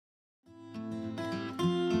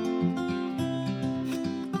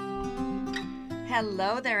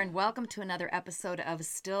Hello there, and welcome to another episode of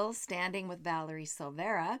Still Standing with Valerie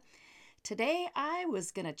Silvera. Today, I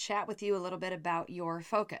was going to chat with you a little bit about your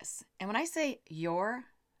focus. And when I say your,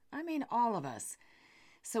 I mean all of us.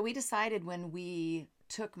 So we decided when we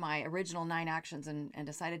took my original 9 actions and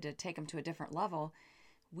decided to take them to a different level,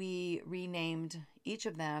 we renamed each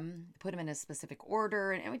of them, put them in a specific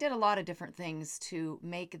order, and we did a lot of different things to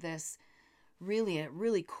make this really a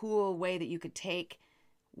really cool way that you could take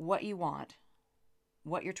what you want,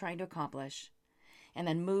 what you're trying to accomplish, and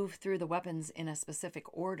then move through the weapons in a specific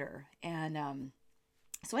order. And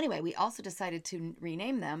so anyway, we also decided to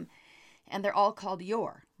rename them, and they're all called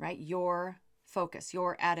your, right? Your focus,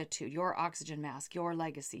 your attitude, your oxygen mask, your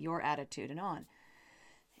legacy, your attitude, and on.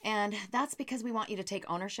 And that's because we want you to take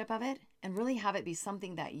ownership of it and really have it be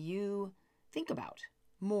something that you think about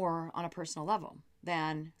more on a personal level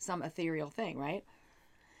than some ethereal thing, right?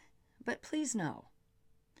 But please know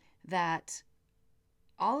that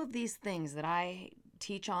all of these things that I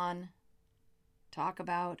teach on, talk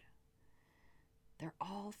about, they're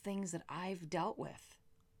all things that I've dealt with,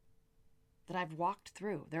 that I've walked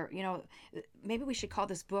through. Maybe we should call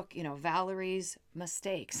this book, Valerie's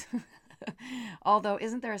Mistakes. Although,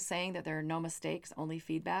 isn't there a saying that there are no mistakes, only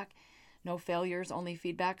feedback? No failures, only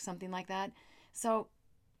feedback, something like that. So,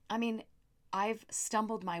 I've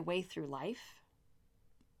stumbled my way through life.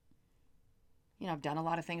 I've done a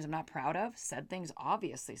lot of things I'm not proud of, said things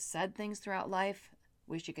throughout life,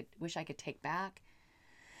 wish I could take back.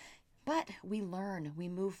 But we learn, we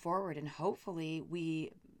move forward, and hopefully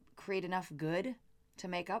we create enough good to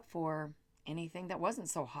make up for anything that wasn't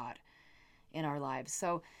so hot in our lives.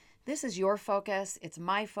 So this is your focus, it's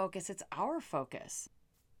my focus, it's our focus.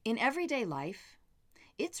 In everyday life,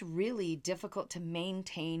 it's really difficult to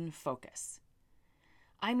maintain focus.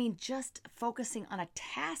 Just focusing on a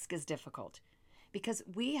task is difficult, because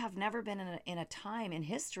we have never been in a time in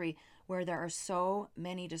history where there are so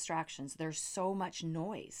many distractions. There's so much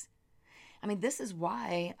noise. This is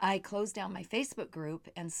why I closed down my Facebook group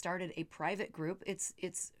and started a private group.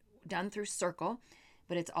 It's done through Circle,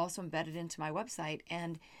 but it's also embedded into my website.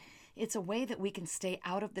 And it's a way that we can stay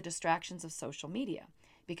out of the distractions of social media.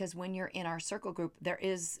 Because when you're in our Circle group, there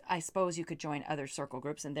is, I suppose you could join other Circle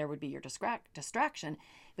groups and there would be your distraction,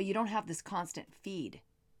 but you don't have this constant feed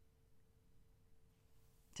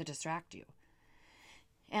to distract you.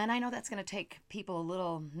 And I know that's going to take people a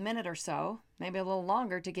little minute or so, maybe a little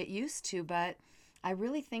longer to get used to, but I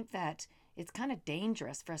really think that it's kind of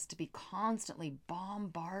dangerous for us to be constantly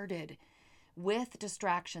bombarded with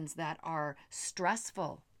distractions that are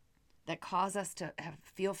stressful, that cause us to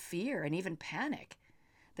feel fear and even panic,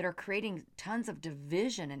 that are creating tons of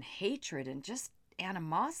division and hatred and just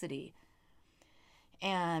animosity.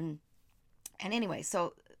 And anyway,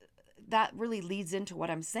 so that really leads into what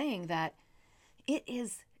I'm saying, that it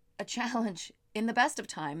is a challenge in the best of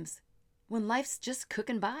times when life's just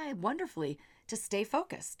cooking by wonderfully to stay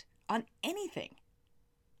focused on anything,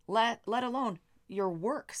 let alone your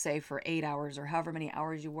work, say for 8 hours or however many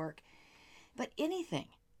hours you work, but anything,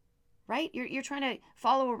 right? You're trying to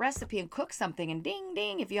follow a recipe and cook something, and ding,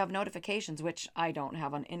 ding, if you have notifications, which I don't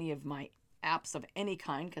have on any of my apps of any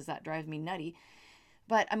kind because that drives me nutty.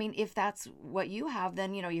 But if that's what you have,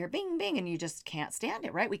 then, you hear bing, bing, and you just can't stand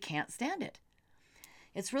it, right? We can't stand it.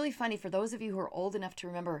 It's really funny for those of you who are old enough to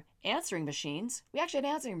remember answering machines. We actually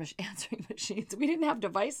had answering machines. We didn't have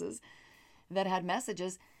devices that had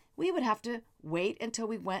messages. We would have to wait until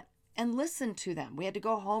we went and listened to them. We had to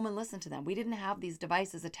go home and listen to them. We didn't have these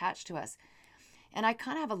devices attached to us. And I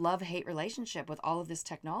kind of have a love-hate relationship with all of this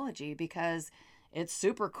technology, because it's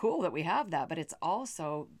super cool that we have that, but it's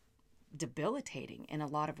also debilitating in a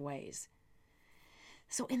lot of ways.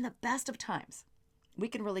 So in the best of times, we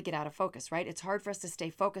can really get out of focus, right? It's hard for us to stay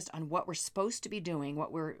focused on what we're supposed to be doing,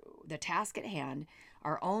 the task at hand,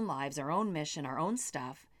 our own lives, our own mission, our own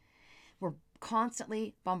stuff. We're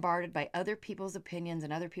constantly bombarded by other people's opinions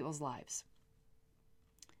and other people's lives.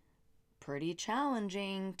 Pretty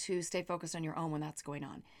challenging to stay focused on your own when that's going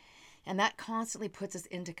on. And that constantly puts us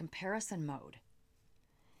into comparison mode.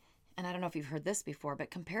 And I don't know if you've heard this before, but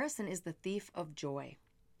comparison is the thief of joy.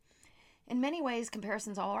 In many ways,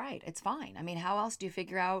 comparison's all right. It's fine. How else do you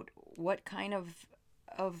figure out what kind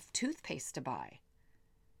of toothpaste to buy?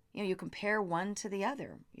 You compare one to the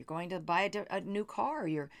other. You're going to buy a new car.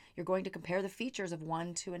 You're going to compare the features of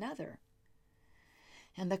one to another,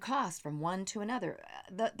 and the cost from one to another.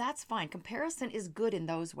 That's fine. Comparison is good in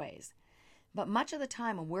those ways. But much of the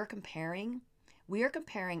time when we're comparing, we are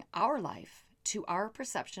comparing our life to our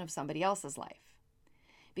perception of somebody else's life.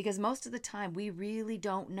 Because most of the time we really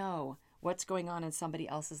don't know what's going on in somebody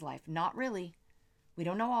else's life. Not really. We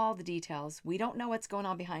don't know all the details. We don't know what's going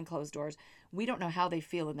on behind closed doors. We don't know how they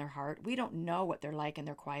feel in their heart. We don't know what they're like in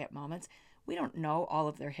their quiet moments. We don't know all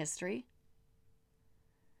of their history.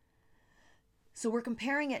 So we're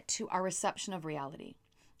comparing it to our reception of reality.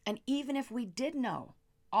 And even if we did know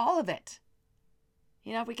all of it,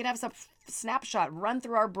 if we could have some snapshot run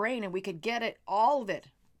through our brain and we could get it, all of it,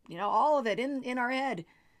 all of it in our head,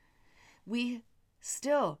 we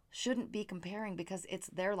still shouldn't be comparing because it's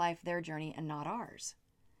their life, their journey, and not ours.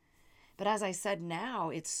 But as I said,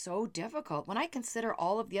 now it's so difficult. When I consider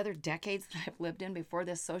all of the other decades that I've lived in before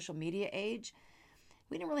this social media age,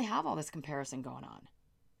 we didn't really have all this comparison going on.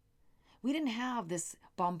 We didn't have this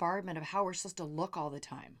bombardment of how we're supposed to look all the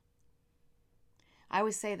time. I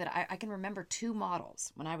always say that I can remember two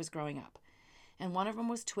models when I was growing up. And one of them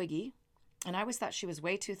was Twiggy. And I always thought she was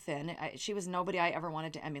way too thin. She was nobody I ever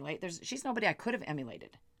wanted to emulate. She's nobody I could have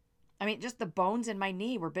emulated. I mean, just the bones in my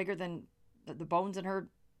knee were bigger than the bones in her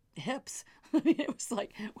hips. I mean, it was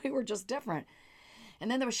like we were just different. And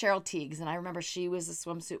then there was Cheryl Tiegs. And I remember she was a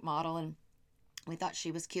swimsuit model and we thought she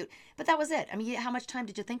was cute. But that was it. I mean, how much time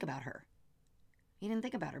did you think about her? You didn't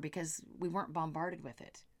think about her because we weren't bombarded with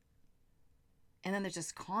it. And then there's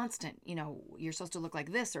just constant, you're supposed to look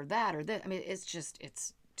like this or that or this. I mean,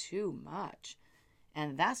 it's too much.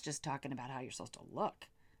 And that's just talking about how you're supposed to look.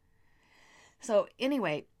 So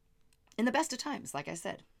anyway, in the best of times, like I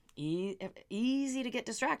said, easy to get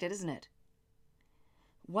distracted, isn't it?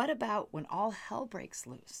 What about when all hell breaks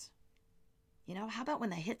loose? How about when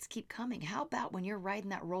the hits keep coming? How about when you're riding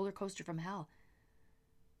that roller coaster from hell?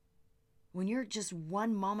 When you're just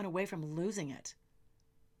one moment away from losing it.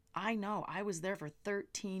 I know, I was there for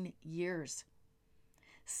 13 years.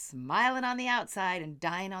 Smiling on the outside and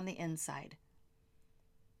dying on the inside.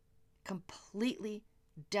 Completely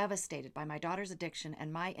devastated by my daughter's addiction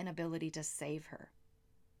and my inability to save her,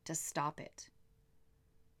 to stop it,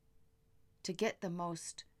 to get the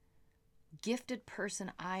most gifted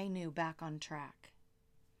person I knew back on track.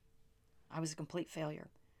 I was a complete failure.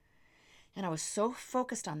 And I was so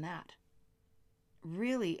focused on that,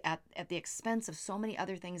 really at the expense of so many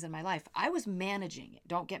other things in my life. I was managing it,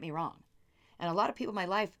 don't get me wrong. And a lot of people in my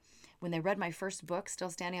life, when they read my first book,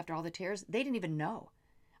 Still Standing After All the Tears, they didn't even know.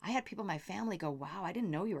 I had people in my family go, wow, I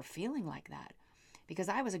didn't know you were feeling like that, because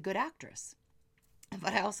I was a good actress.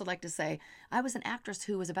 But I also like to say I was an actress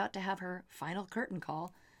who was about to have her final curtain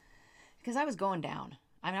call because I was going down.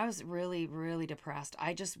 I mean, I was really, really depressed.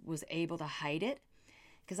 I just was able to hide it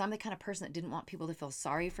because I'm the kind of person that didn't want people to feel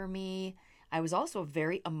sorry for me. I was also a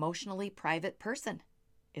very emotionally private person.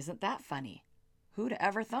 Isn't that funny? Who'd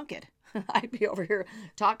ever thunk it? I'd be over here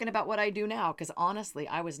talking about what I do now because honestly,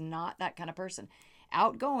 I was not that kind of person.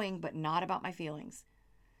 Outgoing, but not about my feelings.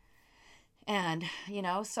 And,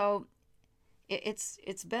 so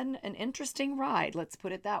it's been an interesting ride, let's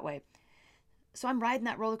put it that way. So I'm riding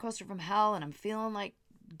that roller coaster from hell and I'm feeling like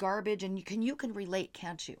garbage, and you can relate,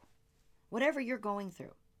 can't you? Whatever you're going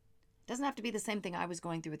through. Doesn't have to be the same thing I was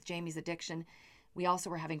going through with Jamie's addiction. We also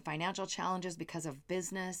were having financial challenges because of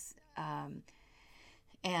business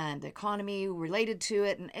and the economy related to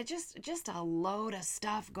it. And it just a load of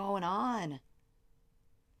stuff going on.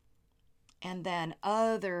 And then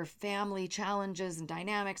other family challenges and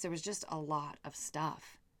dynamics. There was just a lot of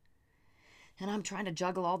stuff. And I'm trying to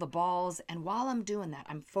juggle all the balls. And while I'm doing that,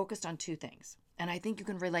 I'm focused on two things. And I think you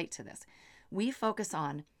can relate to this. We focus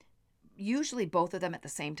on usually both of them at the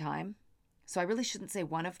same time. So I really shouldn't say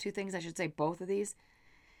one of two things. I should say both of these.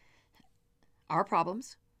 Our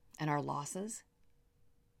problems and our losses.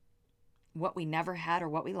 What we never had or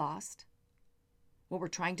what we lost. What we're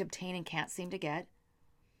trying to obtain and can't seem to get.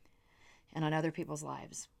 And on other people's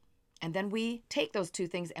lives. And then we take those two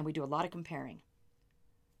things and we do a lot of comparing.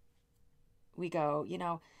 We go,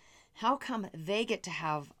 how come they get to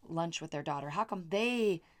have lunch with their daughter? How come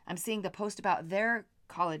I'm seeing the post about their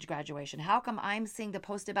college graduation? How come I'm seeing the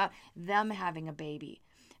post about them having a baby?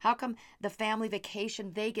 How come the family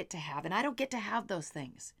vacation they get to have and I don't get to have those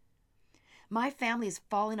things? My family is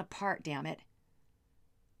falling apart, damn it.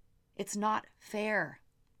 It's not fair.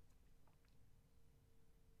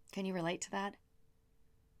 Can you relate to that?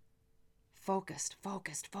 Focused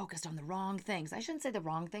on the wrong things. I shouldn't say the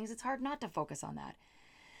wrong things. It's hard not to focus on that.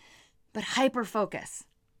 But hyper-focus.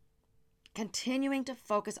 Continuing to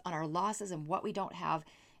focus on our losses and what we don't have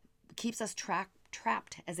keeps us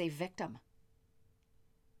trapped as a victim.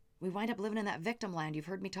 We wind up living in that victim land you've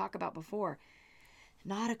heard me talk about before.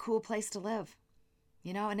 Not a cool place to live.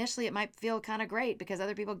 Initially it might feel kind of great because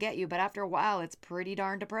other people get you, but after a while it's pretty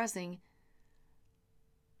darn depressing.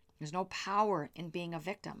 There's no power in being a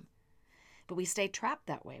victim. But we stay trapped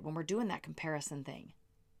that way when we're doing that comparison thing.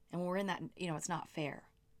 And when we're in that, it's not fair.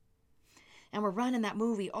 And we're running that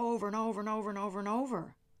movie over and over and over and over and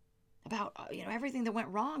over about, everything that went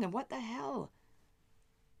wrong and what the hell.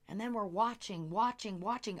 And then we're watching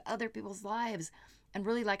other people's lives. And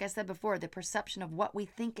really, like I said before, the perception of what we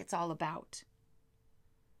think it's all about.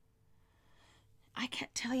 I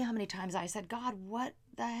can't tell you how many times I said, God, what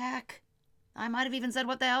the heck? I might have even said,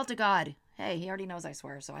 what the hell to God? Hey, he already knows I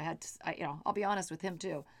swear, so I had to, I'll be honest with him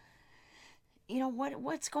too.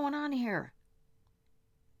 What's going on here?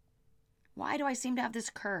 Why do I seem to have this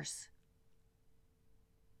curse?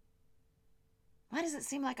 Why does it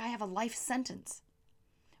seem like I have a life sentence?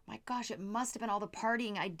 My gosh, it must have been all the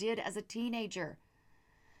partying I did as a teenager.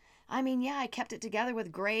 I mean, yeah, I kept it together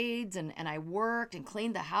with grades and I worked and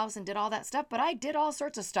cleaned the house and did all that stuff, but I did all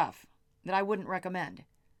sorts of stuff that I wouldn't recommend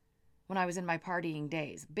when I was in my partying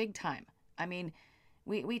days, big time. I mean,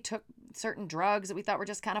 we took certain drugs that we thought were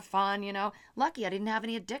just kind of fun, Lucky I didn't have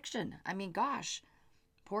any addiction. I mean, gosh,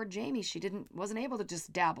 poor Jamie, she wasn't able to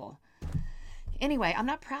just dabble. Anyway, I'm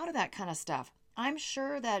not proud of that kind of stuff. I'm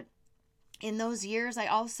sure that in those years, I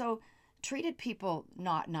also treated people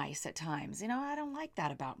not nice at times. I don't like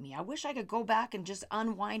that about me. I wish I could go back and just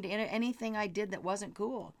unwind anything I did that wasn't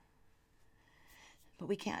cool. But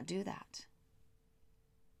we can't do that.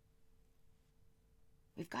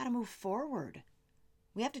 We've got to move forward.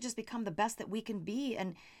 We have to just become the best that we can be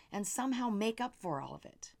and somehow make up for all of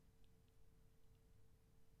it.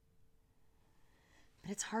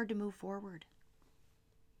 But it's hard to move forward.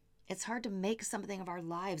 It's hard to make something of our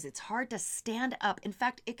lives. It's hard to stand up. In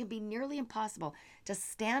fact, it can be nearly impossible to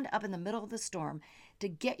stand up in the middle of the storm, to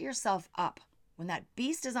get yourself up when that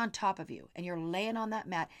beast is on top of you and you're laying on that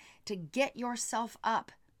mat, to get yourself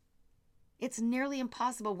up. It's nearly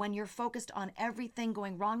impossible when you're focused on everything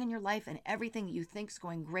going wrong in your life and everything that you think is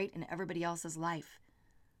going great in everybody else's life.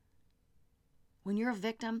 When you're a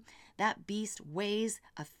victim, that beast weighs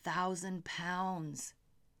 1,000 pounds.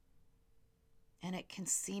 And it can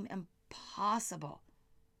seem impossible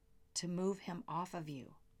to move him off of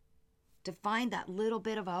you, to find that little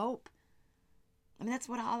bit of hope. I mean, that's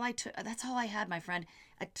all I had, my friend,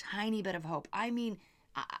 a tiny bit of hope. I mean,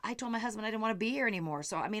 I told my husband I didn't want to be here anymore.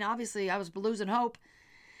 So, I mean, obviously I was losing hope.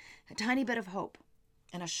 A tiny bit of hope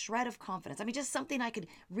and a shred of confidence. I mean, just something I could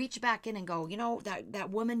reach back in and go, that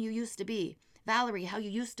woman you used to be, Valerie, how you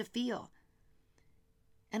used to feel.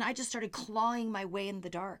 And I just started clawing my way in the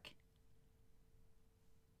dark.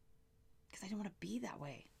 Because I didn't want to be that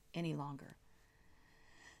way any longer.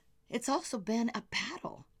 It's also been a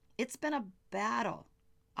battle. It's been a battle.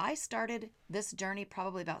 I started this journey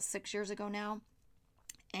probably about 6 years ago now,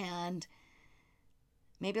 and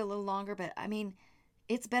maybe a little longer, but I mean,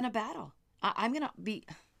 it's been a battle. I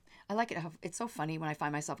like it. It's so funny when I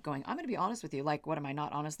find myself going, I'm going to be honest with you. Like, what am I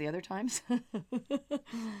not honest the other times?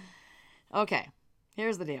 Okay,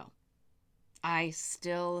 here's the deal. I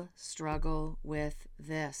still struggle with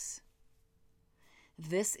this.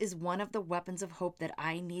 This is one of the weapons of hope that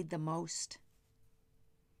I need the most.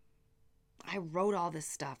 I wrote all this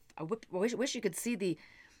stuff. I wish you could see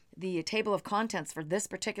the table of contents for this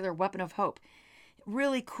particular weapon of hope.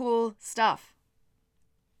 Really cool stuff.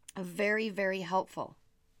 Very, very helpful.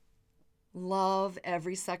 Love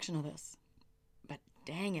every section of this. But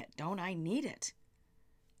dang it, don't I need it?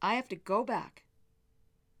 I have to go back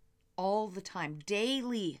all the time,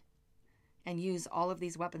 daily, and use all of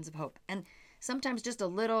these weapons of hope. And sometimes just a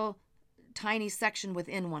little tiny section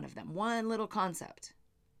within one of them, one little concept,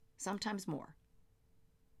 sometimes more.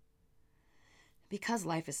 Because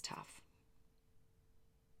life is tough.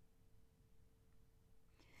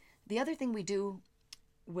 The other thing we do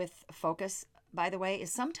with focus, by the way,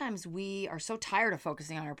 is sometimes we are so tired of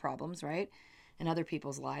focusing on our problems, right? In other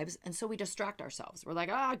people's lives. And so we distract ourselves. We're like,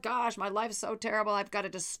 oh gosh, my life is so terrible. I've got to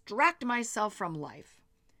distract myself from life.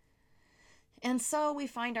 And so we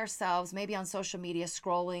find ourselves maybe on social media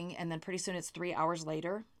scrolling, and then pretty soon it's 3 hours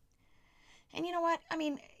later. And you know what? I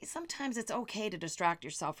mean, sometimes it's okay to distract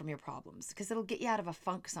yourself from your problems because it'll get you out of a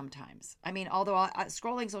funk sometimes. I mean, although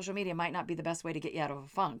scrolling social media might not be the best way to get you out of a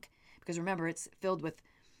funk, because remember, it's filled with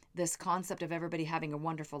this concept of everybody having a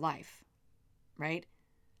wonderful life, right?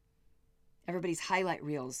 Everybody's highlight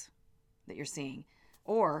reels that you're seeing,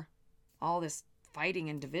 or all this fighting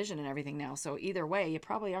and division and everything now. So either way, you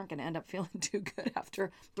probably aren't going to end up feeling too good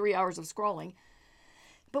after 3 hours of scrolling.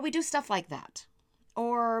 But we do stuff like that.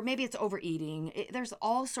 Or maybe it's overeating. There's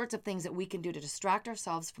all sorts of things that we can do to distract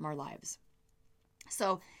ourselves from our lives.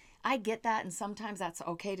 So I get that, and sometimes that's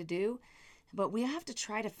okay to do. But we have to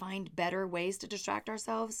try to find better ways to distract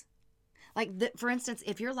ourselves. Like, for instance,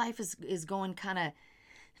 if your life is going kind of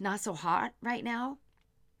not so hot right now,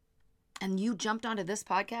 and you jumped onto this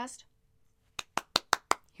podcast,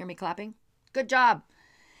 hear me clapping? Good job.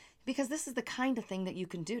 Because this is the kind of thing that you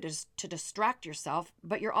can do to distract yourself,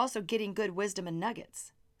 but you're also getting good wisdom and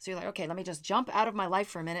nuggets. So you're like, okay, let me just jump out of my life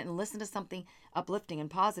for a minute and listen to something uplifting and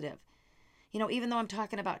positive. Even though I'm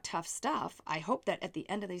talking about tough stuff, I hope that at the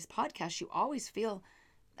end of these podcasts, you always feel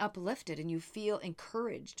uplifted and you feel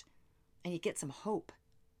encouraged and you get some hope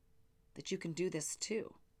that you can do this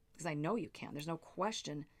too. Because I know you can. There's no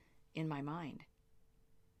question in my mind.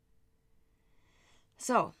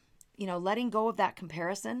 So, letting go of that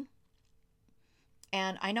comparison.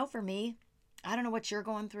 And I know for me, I don't know what you're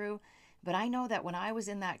going through, but I know that when I was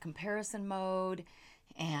in that comparison mode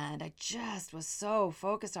and I just was so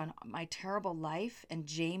focused on my terrible life and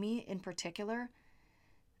Jamie in particular,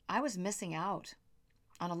 I was missing out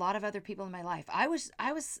on a lot of other people in my life. I was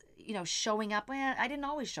showing up. I didn't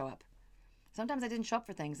always show up. Sometimes I didn't show up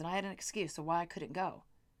for things and I had an excuse of why I couldn't go.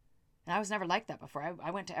 And I was never like that before.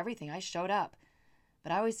 I went to everything. I showed up.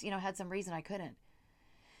 But I always, had some reason I couldn't.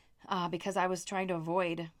 Because I was trying to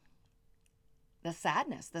avoid the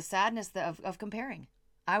sadness of comparing.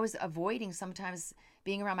 I was avoiding sometimes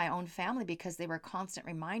being around my own family because they were a constant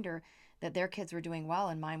reminder that their kids were doing well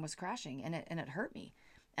and mine was crashing, and it hurt me.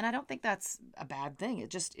 And I don't think that's a bad thing. It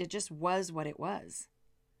just was what it was.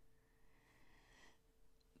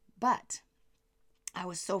 But I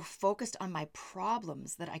was so focused on my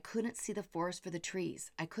problems that I couldn't see the forest for the trees.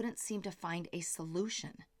 I couldn't seem to find a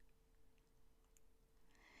solution.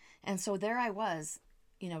 And so there I was,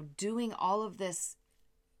 doing all of this,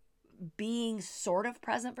 being sort of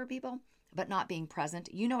present for people, but not being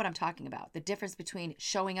present. You know what I'm talking about. The difference between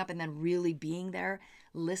showing up and then really being there,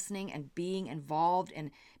 listening and being involved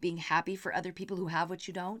and being happy for other people who have what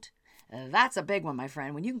you don't. That's a big one, my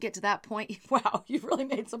friend. When you can get to that point, wow, you've really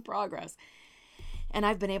made some progress. And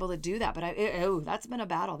I've been able to do that, but that's been a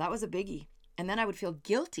battle. That was a biggie. And then I would feel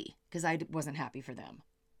guilty because I wasn't happy for them.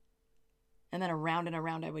 And then around and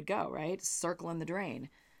around I would go, right? Circling the drain.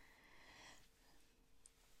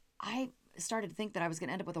 I started to think that I was going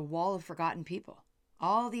to end up with a wall of forgotten people.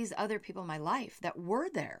 All these other people in my life that were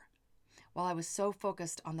there while I was so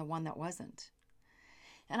focused on the one that wasn't.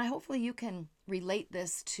 And hopefully you can relate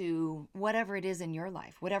this to whatever it is in your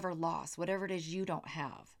life, whatever loss, whatever it is you don't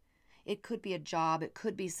have. It could be a job. It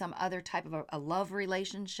could be some other type of a love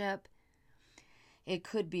relationship. It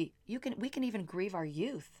could be, we can even grieve our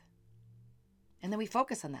youth. And then we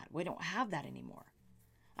focus on that. We don't have that anymore.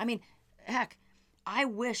 I mean, heck, I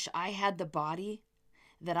wish I had the body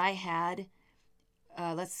that I had,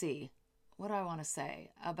 let's see, what do I want to say?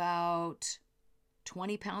 About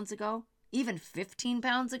 20 pounds ago, even 15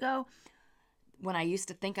 pounds ago, when I used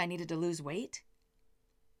to think I needed to lose weight.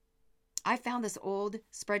 I found this old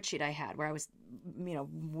spreadsheet I had where I was,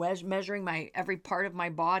 measuring every part of my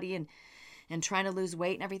body and trying to lose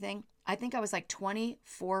weight and everything. I think I was like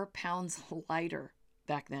 24 pounds lighter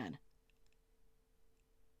back then.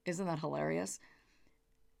 Isn't that hilarious?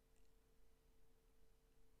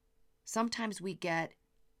 Sometimes we get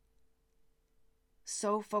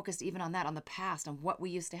so focused even on that, on the past, on what we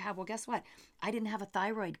used to have. Well, guess what? I didn't have a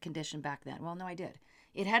thyroid condition back then. Well, no, I did.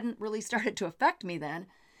 It hadn't really started to affect me then.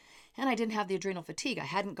 And I didn't have the adrenal fatigue. I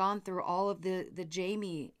hadn't gone through all of the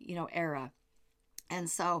Jamie, era. And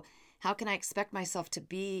so how can I expect myself to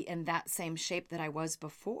be in that same shape that I was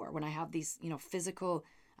before when I have these, physical,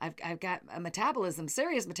 I've got a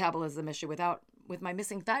serious metabolism issue with my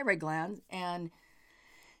missing thyroid gland and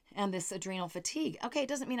this adrenal fatigue. Okay, it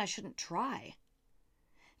doesn't mean I shouldn't try.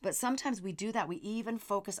 But sometimes we do that. We even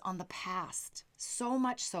focus on the past so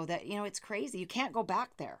much so that, it's crazy. You can't go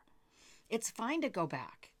back there. It's fine to go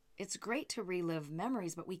back. It's great to relive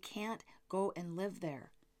memories, but we can't go and live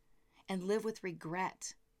there and live with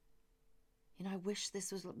regret. I wish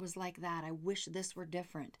this was like that. I wish this were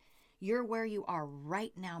different. You're where you are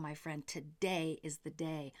right now, my friend. Today is the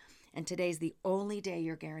day. And today's the only day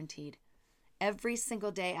you're guaranteed. Every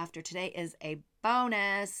single day after today is a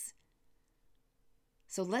bonus.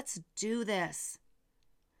 So let's do this.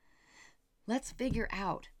 Let's figure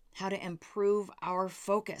out how to improve our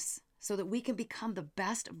focus so that we can become the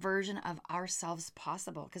best version of ourselves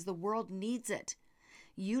possible, because the world needs it.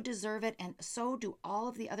 You deserve it, and so do all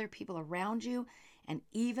of the other people around you, and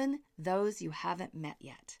even those you haven't met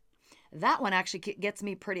yet. That one actually gets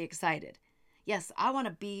me pretty excited. Yes, I want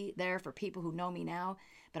to be there for people who know me now,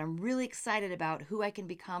 but I'm really excited about who I can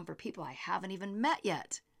become for people I haven't even met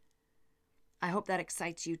yet. I hope that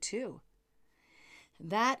excites you too.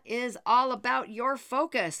 That is all about your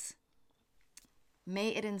focus. May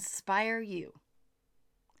it inspire you.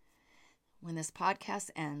 When this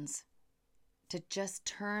podcast ends, to just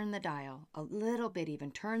turn the dial a little bit,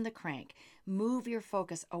 even turn the crank, move your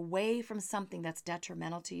focus away from something that's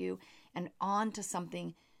detrimental to you and on to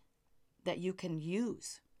something that you can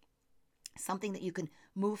use, something that you can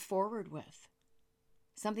move forward with,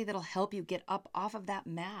 something that'll help you get up off of that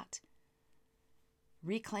mat,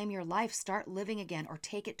 reclaim your life, start living again, or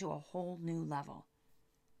take it to a whole new level.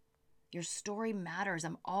 Your story matters.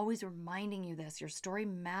 I'm always reminding you this. Your story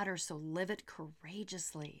matters, so live it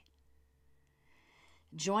courageously.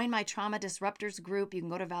 Join my Trauma Disruptors group. You can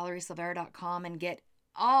go to valeriesilvera.com and get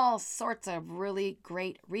all sorts of really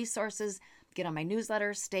great resources. Get on my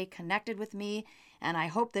newsletter, stay connected with me, and I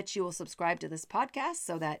hope that you will subscribe to this podcast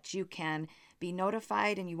so that you can be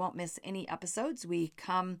notified and you won't miss any episodes. We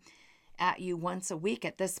come at you once a week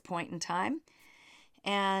at this point in time,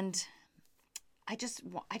 and I just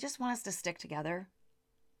want us to stick together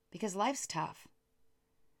because life's tough.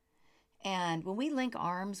 And when we link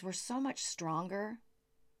arms, we're so much stronger.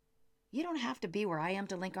 You don't have to be where I am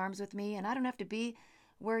to link arms with me, and I don't have to be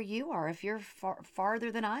where you are if you're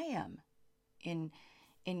farther than I am in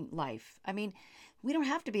life. I mean, we don't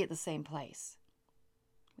have to be at the same place.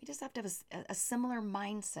 We just have to have a similar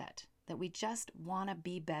mindset that we just want to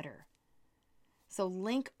be better. So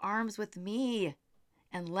link arms with me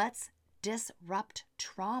and let's disrupt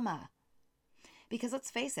trauma. Because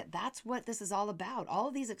let's face it, that's what this is all about. All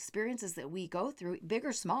of these experiences that we go through, big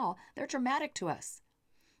or small, they're traumatic to us.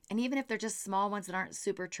 And even if they're just small ones that aren't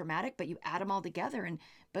super traumatic, but you add them all together and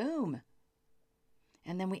boom.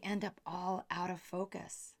 And then we end up all out of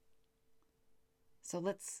focus. So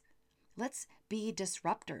let's be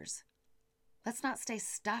disruptors. Let's not stay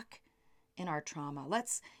stuck in our trauma.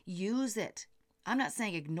 Let's use it. I'm not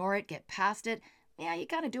saying ignore it, get past it. Yeah, you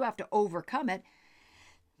kind of do have to overcome it.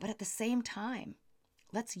 But at the same time,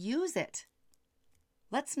 let's use it.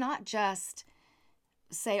 Let's not just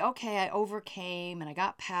say, okay, I overcame and I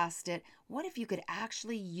got past it. What if you could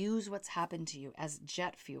actually use what's happened to you as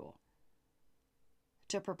jet fuel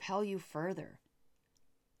to propel you further?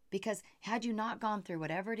 Because had you not gone through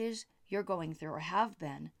whatever it is you're going through or have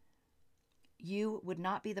been, you would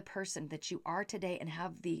not be the person that you are today and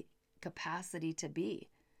have the capacity to be.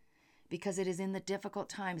 Because it is in the difficult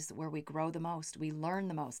times where we grow the most, we learn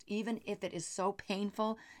the most. Even if it is so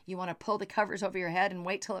painful, you want to pull the covers over your head and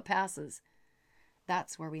wait till it passes.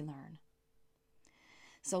 That's where we learn.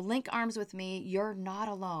 So link arms with me. You're not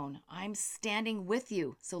alone. I'm standing with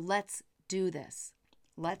you. So let's do this.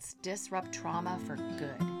 Let's disrupt trauma for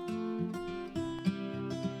good.